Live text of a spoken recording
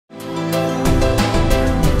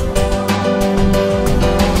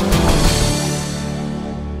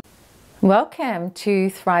Welcome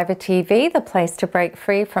to Thriver TV, the place to break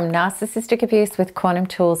free from narcissistic abuse with quantum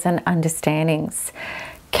tools and understandings.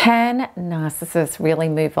 Can narcissists really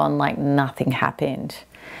move on like nothing happened?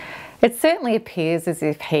 It certainly appears as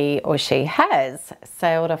if he or she has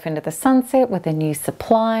sailed off into the sunset with a new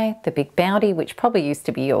supply, the big bounty, which probably used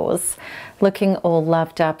to be yours, looking all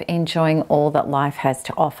loved up, enjoying all that life has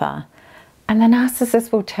to offer. And the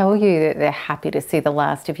narcissist will tell you that they're happy to see the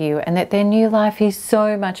last of you and that their new life is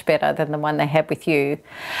so much better than the one they had with you.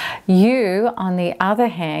 You, on the other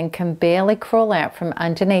hand, can barely crawl out from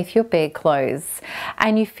underneath your bedclothes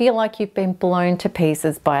and you feel like you've been blown to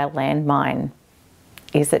pieces by a landmine.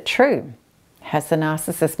 Is it true? Has the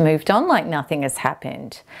narcissist moved on like nothing has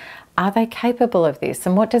happened? Are they capable of this,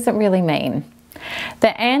 and what does it really mean?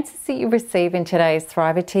 The answers that you receive in today's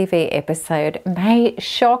Thriver TV episode may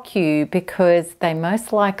shock you because they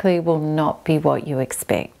most likely will not be what you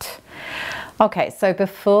expect. Okay, so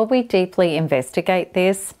before we deeply investigate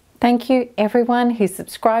this, thank you everyone who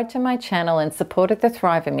subscribed to my channel and supported the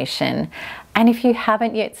Thriver mission. And if you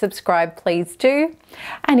haven't yet subscribed, please do.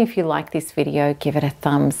 And if you like this video, give it a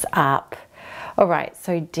thumbs up. All right,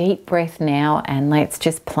 so deep breath now and let's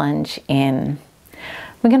just plunge in.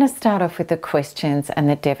 We're going to start off with the questions and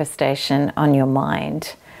the devastation on your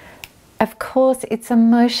mind. Of course, it's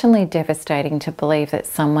emotionally devastating to believe that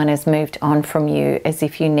someone has moved on from you as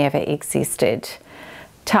if you never existed.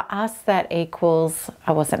 To us, that equals,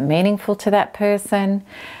 I wasn't meaningful to that person,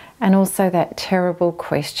 and also that terrible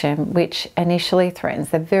question which initially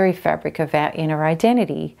threatens the very fabric of our inner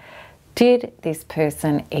identity. Did this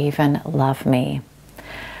person even love me?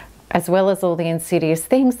 As well as all the insidious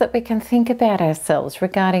things that we can think about ourselves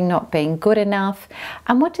regarding not being good enough,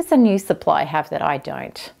 and what does a new supply have that I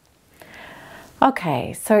don't?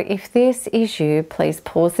 Okay, so if this is you, please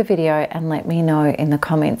pause the video and let me know in the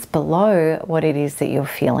comments below what it is that you're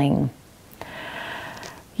feeling.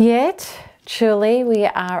 Yet, truly, we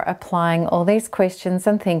are applying all these questions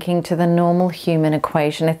and thinking to the normal human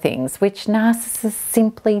equation of things, which narcissists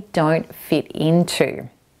simply don't fit into.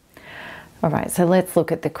 All right, so let's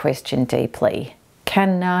look at the question deeply.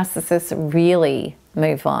 Can narcissists really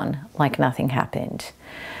move on like nothing happened?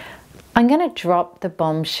 I'm going to drop the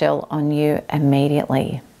bombshell on you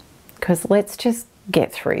immediately because let's just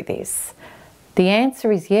get through this. The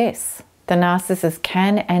answer is yes. The narcissist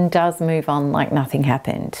can and does move on like nothing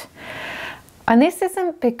happened. And this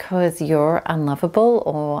isn't because you're unlovable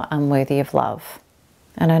or unworthy of love.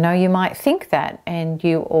 And I know you might think that, and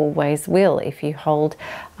you always will if you hold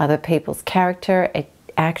other people's character,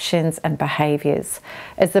 actions and behaviours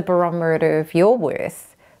as the barometer of your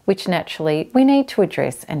worth, which naturally we need to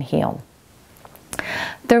address and heal.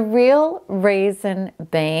 The real reason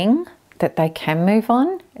being that they can move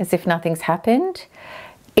on as if nothing's happened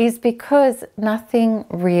is because nothing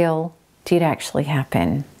real did actually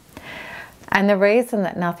happen. And the reason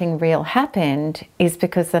that nothing real happened is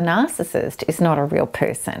because the narcissist is not a real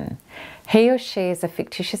person. He or she is a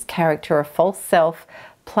fictitious character, a false self,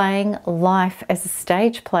 playing life as a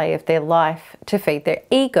stage play of their life to feed their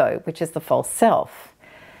ego, which is the false self.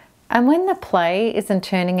 And when the play isn't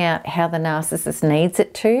turning out how the narcissist needs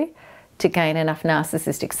it to gain enough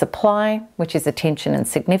narcissistic supply, which is attention and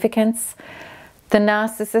significance, the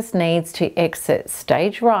narcissist needs to exit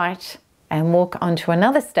stage right and walk onto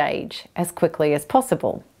another stage as quickly as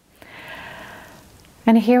possible.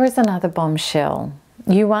 And here is another bombshell.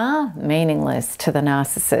 You are meaningless to the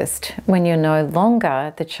narcissist when you're no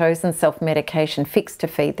longer the chosen self-medication fix to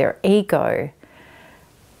feed their ego.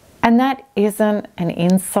 And that isn't an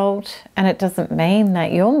insult, and it doesn't mean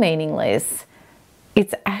that you're meaningless.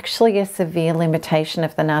 It's actually a severe limitation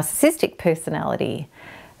of the narcissistic personality.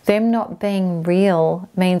 Them not being real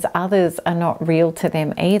means others are not real to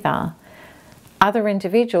them either. Other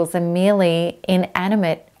individuals are merely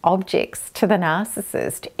inanimate objects to the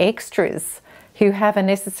narcissist, extras who have a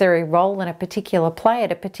necessary role in a particular play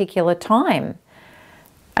at a particular time.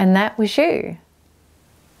 And that was you.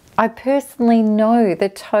 I personally know the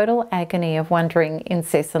total agony of wondering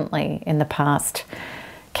incessantly in the past,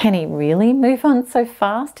 can he really move on so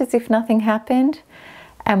fast as if nothing happened?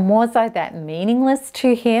 And was I that meaningless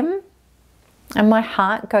to him? And my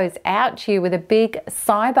heart goes out to you with a big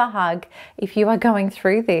cyber hug if you are going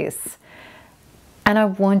through this. And I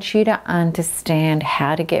want you to understand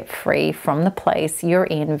how to get free from the place you're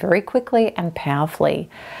in very quickly and powerfully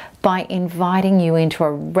by inviting you into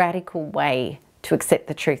a radical way to accept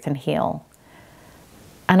the truth and heal.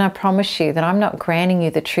 And I promise you that I'm not granting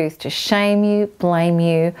you the truth to shame you, blame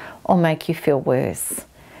you, or make you feel worse.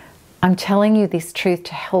 I'm telling you this truth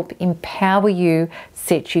to help empower you,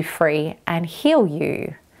 set you free, and heal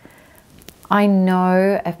you. I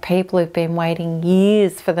know of people who've been waiting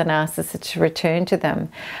years for the narcissist to return to them,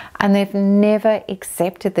 and they've never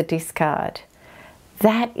accepted the discard.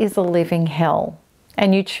 That is a living hell,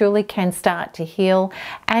 and you truly can start to heal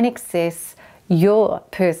and access your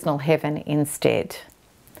personal heaven instead.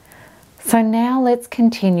 So now let's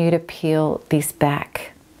continue to peel this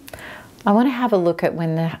back. I want to have a look at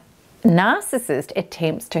when the narcissist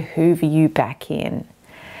attempts to hoover you back in.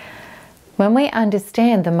 When we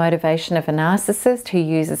understand the motivation of a narcissist who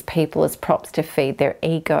uses people as props to feed their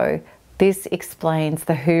ego, this explains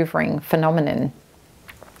the hoovering phenomenon.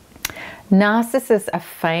 Narcissists are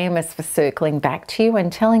famous for circling back to you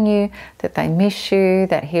and telling you that they miss you,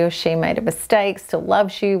 that he or she made a mistake, still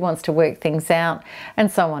loves you, wants to work things out, and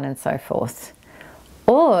so on and so forth.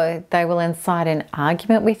 Or they will incite an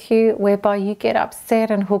argument with you whereby you get upset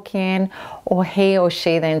and hook in, or he or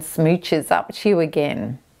she then smooches up to you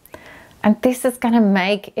again. And this is going to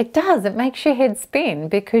make, it makes your head spin,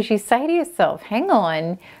 because you say to yourself, hang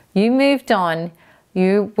on, you moved on,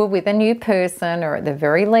 you were with a new person, or at the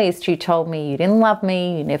very least you told me you didn't love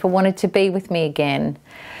me, you never wanted to be with me again,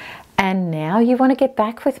 and now you want to get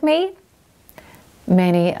back with me?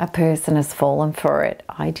 Many a person has fallen for it.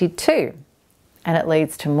 I did too. And it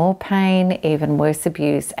leads to more pain, even worse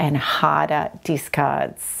abuse, and harder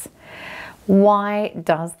discards. Why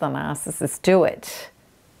does the narcissist do it?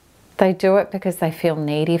 They do it because they feel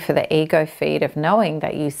needy for the ego feed of knowing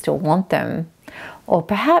that you still want them, or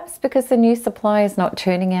perhaps because the new supply is not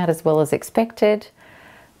turning out as well as expected.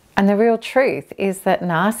 And the real truth is that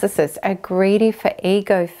narcissists are greedy for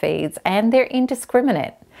ego feeds, and they're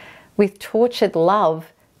indiscriminate. With tortured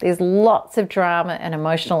love, there's lots of drama and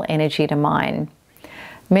emotional energy to mine.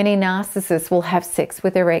 Many narcissists will have sex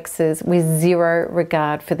with their exes with zero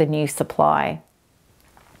regard for the new supply.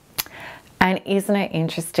 And isn't it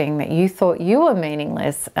interesting that you thought you were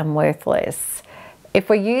meaningless and worthless? If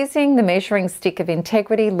we're using the measuring stick of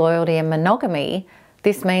integrity, loyalty, and monogamy,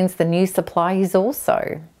 this means the new supply is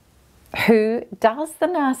also. Who does the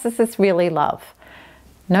narcissist really love?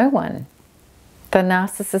 No one. The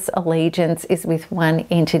narcissist's allegiance is with one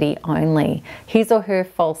entity only, his or her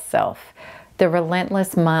false self, the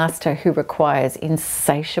relentless master who requires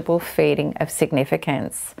insatiable feeding of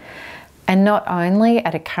significance. And not only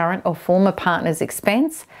at a current or former partner's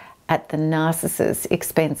expense, at the narcissist's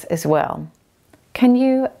expense as well. Can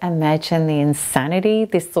you imagine the insanity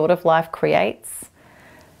this sort of life creates?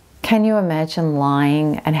 Can you imagine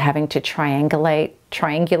lying and having to triangulate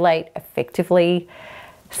effectively,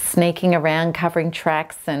 sneaking around, covering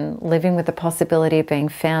tracks, and living with the possibility of being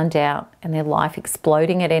found out and their life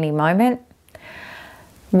exploding at any moment?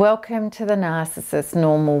 Welcome to the narcissist's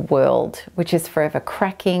normal world, which is forever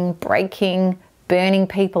cracking, breaking, burning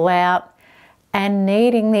people out, and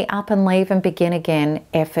needing the up and leave and begin again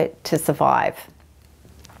effort to survive.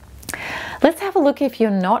 Let's have a look if you're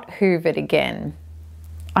not hoovered again.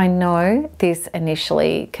 I know this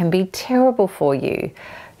initially can be terrible for you.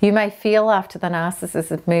 You may feel after the narcissist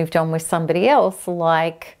has moved on with somebody else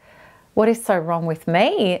like, what is so wrong with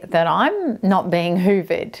me that I'm not being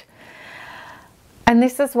hoovered? And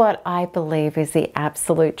this is what I believe is the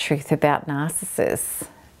absolute truth about narcissists.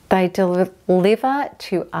 They deliver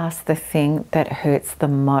to us the thing that hurts the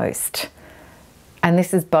most. And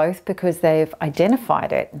this is both because they've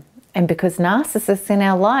identified it and because narcissists in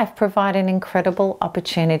our life provide an incredible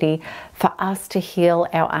opportunity for us to heal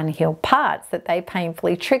our unhealed parts that they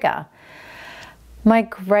painfully trigger. My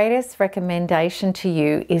greatest recommendation to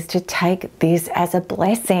you is to take this as a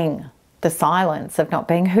blessing, the silence of not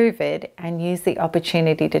being hoovered, and use the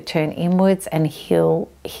opportunity to turn inwards and heal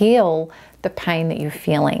the pain that you're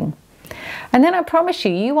feeling. And then I promise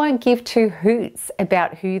you, you won't give two hoots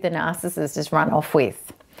about who the narcissist has run off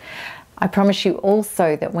with. I promise you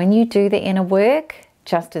also that when you do the inner work,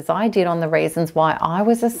 just as I did on the reasons why I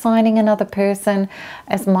was assigning another person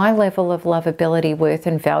as my level of lovability, worth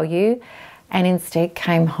and value, and instead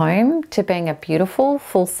came home to being a beautiful,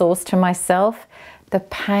 full source to myself, the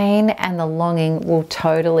pain and the longing will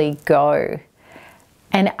totally go.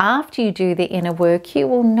 And after you do the inner work, you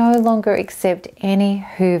will no longer accept any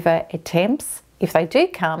hoover attempts, if they do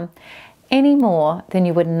come, any more than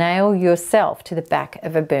you would nail yourself to the back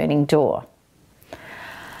of a burning door,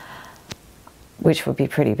 which would be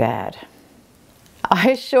pretty bad.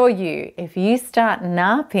 I assure you, if you start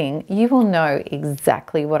narping, you will know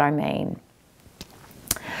exactly what I mean.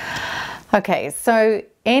 Okay, so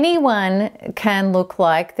anyone can look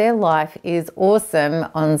like their life is awesome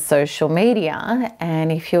on social media,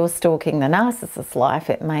 and if you're stalking the narcissist's life,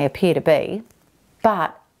 it may appear to be,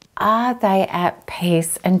 but are they at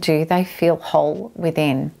peace and do they feel whole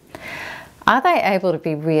within? Are they able to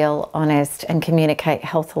be real, honest, and communicate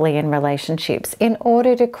healthily in relationships in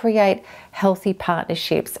order to create healthy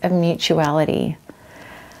partnerships of mutuality?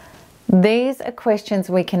 These are questions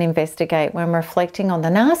we can investigate when reflecting on the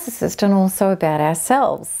narcissist and also about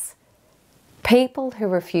ourselves. People who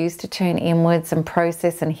refuse to turn inwards and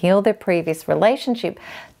process and heal their previous relationship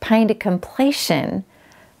pain to completion,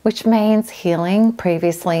 which means healing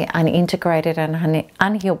previously unintegrated and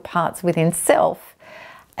unhealed parts within self,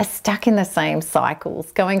 are stuck in the same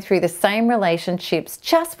cycles, going through the same relationships,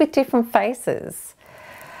 just with different faces.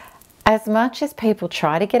 As much as people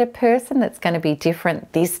try to get a person that's going to be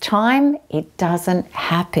different this time, it doesn't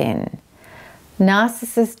happen.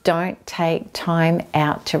 Narcissists don't take time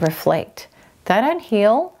out to reflect. They don't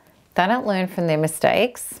heal. They don't learn from their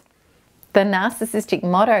mistakes. The narcissistic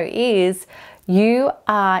motto is, you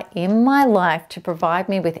are in my life to provide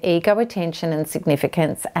me with ego, attention, and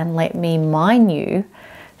significance, and let me mine you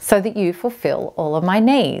so that you fulfill all of my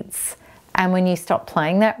needs. And when you stop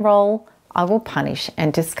playing that role, I will punish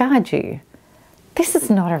and discard you. This is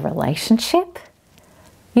not a relationship.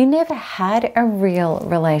 You never had a real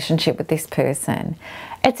relationship with this person.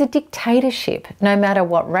 It's a dictatorship, no matter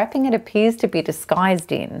what wrapping it appears to be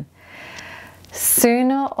disguised in.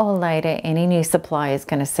 Sooner or later, any new supplier is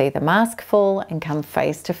going to see the mask fall and come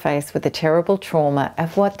face to face with the terrible trauma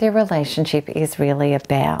of what their relationship is really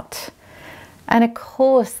about. And of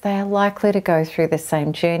course, they are likely to go through the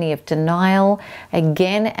same journey of denial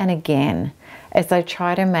again and again as they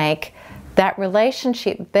try to make that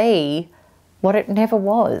relationship be what it never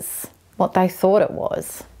was, what they thought it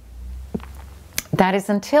was. That is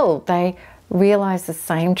until they realize the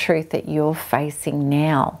same truth that you're facing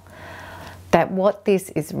now. That what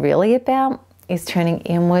this is really about is turning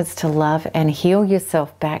inwards to love and heal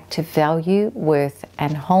yourself back to value, worth,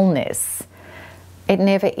 and wholeness. It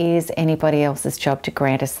never is anybody else's job to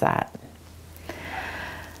grant us that.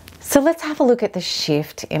 So let's have a look at the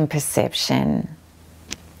shift in perception.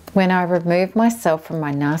 When I removed myself from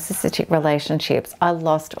my narcissistic relationships, I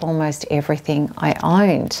lost almost everything I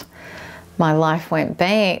owned. My life went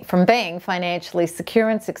from being financially secure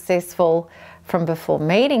and successful from before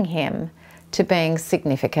meeting him to being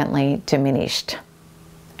significantly diminished.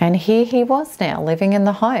 And here he was now, living in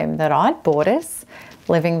the home that I'd bought us,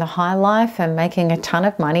 living the high life and making a ton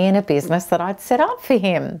of money in a business that I'd set up for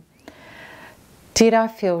him. Did I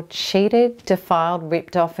feel cheated, defiled,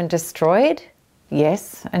 ripped off and destroyed?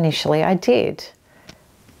 Yes, initially I did.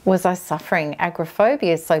 Was I suffering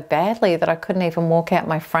agoraphobia so badly that I couldn't even walk out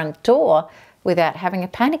my front door without having a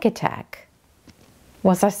panic attack?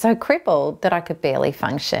 Was I so crippled that I could barely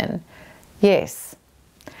function? Yes.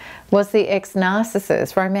 Was the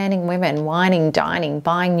ex-narcissist romancing women, whining, dining,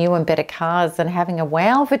 buying new and better cars and having a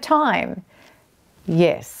wow of a time?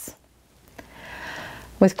 Yes.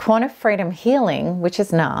 With Quantum Freedom Healing, which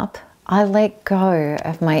is NARP, I let go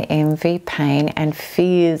of my envy, pain and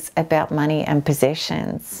fears about money and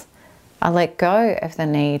possessions. I let go of the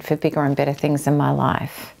need for bigger and better things in my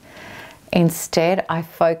life. Instead, I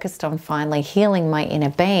focused on finally healing my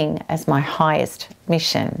inner being as my highest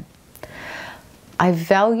mission. I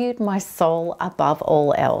valued my soul above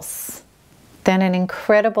all else. Then an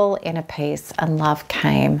incredible inner peace and love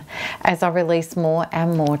came as I released more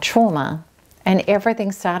and more trauma, and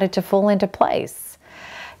everything started to fall into place.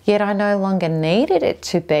 Yet I no longer needed it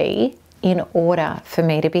to be in order for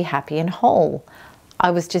me to be happy and whole.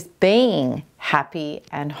 I was just being happy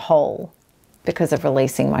and whole because of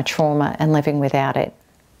releasing my trauma and living without it.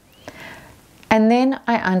 And then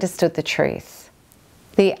I understood the truth.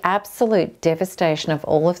 The absolute devastation of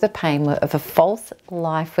all of the pain of a false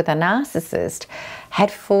life with a narcissist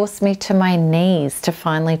had forced me to my knees to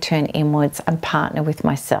finally turn inwards and partner with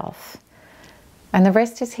myself. And the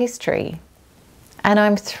rest is history. And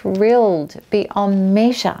I'm thrilled beyond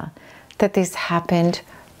measure that this happened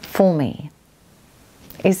for me.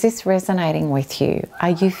 Is this resonating with you?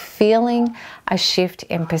 Are you feeling a shift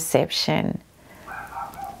in perception?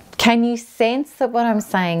 Can you sense that what I'm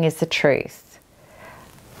saying is the truth?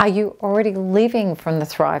 Are you already living from the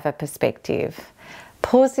Thriver perspective?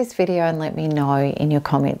 Pause this video and let me know in your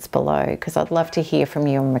comments below, because I'd love to hear from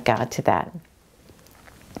you in regard to that.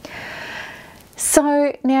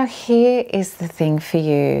 So now here is the thing for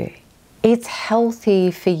you. It's healthy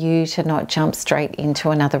for you to not jump straight into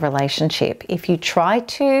another relationship. If you try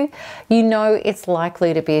to, you know it's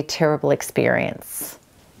likely to be a terrible experience.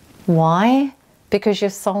 Why? Because your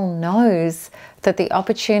soul knows that the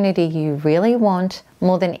opportunity you really want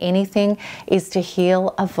more than anything is to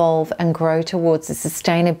heal, evolve, and grow towards the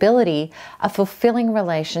sustainability of fulfilling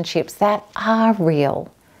relationships that are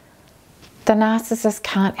real. The narcissist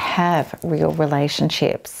can't have real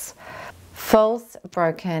relationships. False,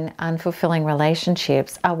 broken, unfulfilling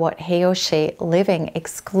relationships are what he or she living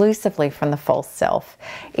exclusively from the false self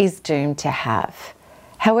is doomed to have.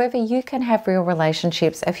 However, you can have real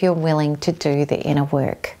relationships if you're willing to do the inner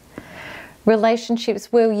work.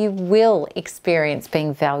 Relationships where you will experience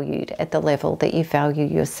being valued at the level that you value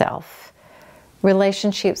yourself.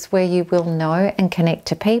 Relationships where you will know and connect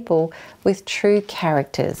to people with true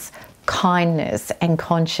characters, kindness, and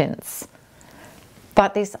conscience.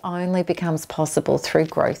 But this only becomes possible through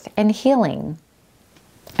growth and healing.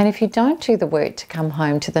 And if you don't do the work to come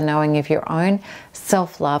home to the knowing of your own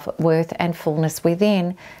self-love, worth, and fullness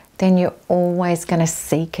within, then you're always going to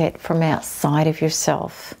seek it from outside of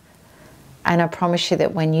yourself. And I promise you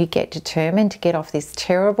that when you get determined to get off this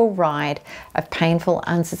terrible ride of painful,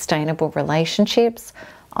 unsustainable relationships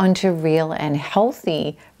onto real and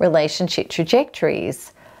healthy relationship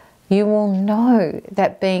trajectories, you will know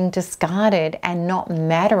that being discarded and not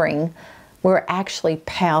mattering were actually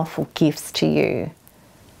powerful gifts to you,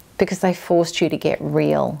 because they forced you to get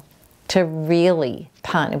real, to really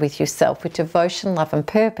partner with yourself with devotion, love, and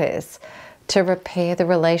purpose, to repair the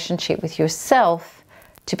relationship with yourself,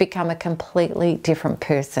 to become a completely different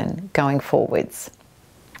person going forwards.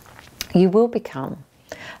 You will become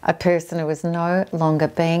a person who is no longer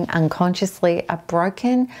being unconsciously a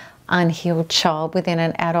broken, unhealed child within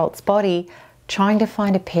an adult's body, trying to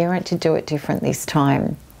find a parent to do it different this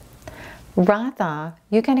time. Rather,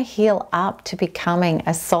 you're going to heal up to becoming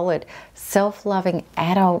a solid, self-loving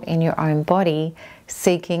adult in your own body,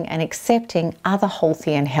 seeking and accepting other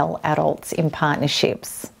healthy and held adults in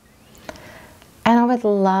partnerships. And I would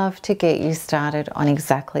love to get you started on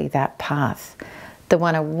exactly that path, the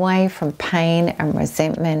one away from pain and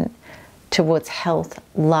resentment towards health,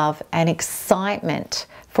 love, and excitement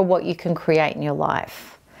for what you can create in your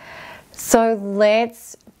life. So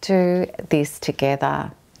let's do this together.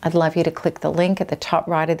 I'd love you to click the link at the top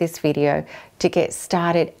right of this video to get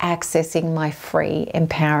started accessing my free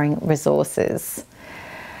empowering resources.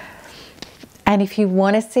 And if you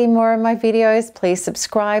want to see more of my videos, please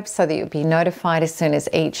subscribe so that you'll be notified as soon as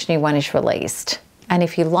each new one is released. And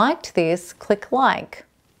if you liked this, click like.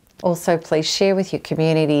 Also, please share with your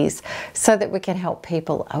communities so that we can help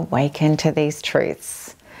people awaken to these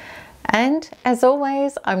truths. And as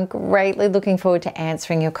always, I'm greatly looking forward to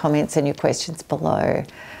answering your comments and your questions below.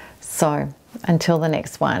 So until the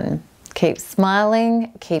next one, keep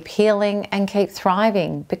smiling, keep healing, and keep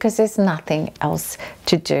thriving, because there's nothing else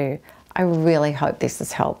to do. I really hope this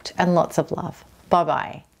has helped, and lots of love.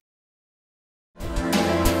 Bye-bye.